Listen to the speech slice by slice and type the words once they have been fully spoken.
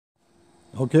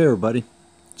Okay, everybody,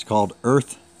 it's called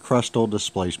Earth Crustal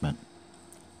Displacement.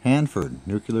 Hanford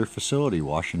Nuclear Facility,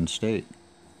 Washington State.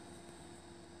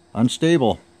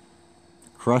 Unstable.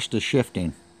 Crust is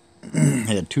shifting.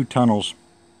 They had two tunnels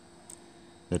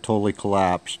that totally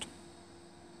collapsed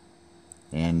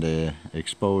and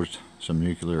exposed some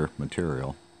nuclear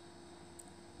material.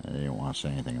 I didn't want to say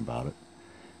anything about it.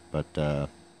 But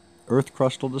Earth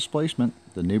Crustal Displacement,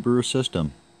 the Nibiru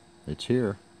system, it's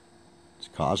here. It's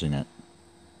causing it.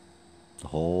 The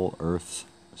whole Earth's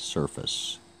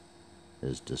surface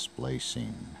is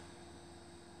displacing.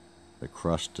 The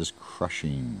crust is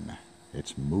crushing.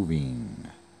 It's moving.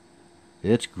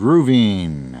 It's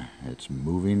grooving. It's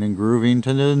moving and grooving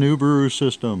to the Nibiru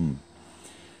system.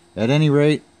 At any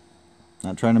rate,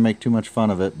 not trying to make too much fun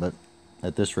of it, but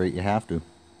at this rate you have to.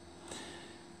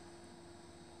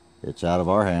 It's out of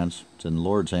our hands. It's in the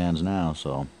Lord's hands now,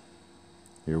 so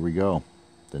here we go.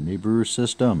 The Nibiru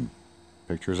system.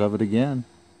 Pictures of it again.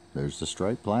 There's the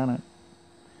striped planet.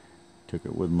 Took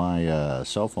it with my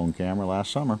cell phone camera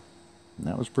last summer. And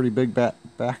that was pretty big back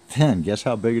then. Guess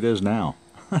how big it is now?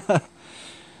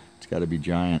 It's got to be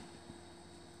giant.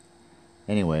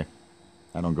 Anyway,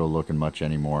 I don't go looking much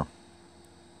anymore.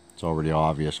 It's already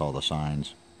obvious, all the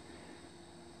signs.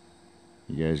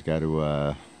 You guys got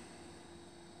to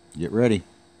get ready.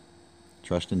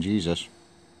 Trust in Jesus.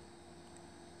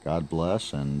 God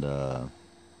bless, and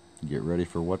get ready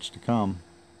for what's to come.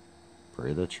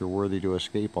 Pray that you're worthy to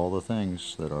escape all the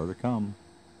things that are to come.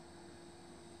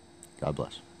 God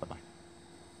bless.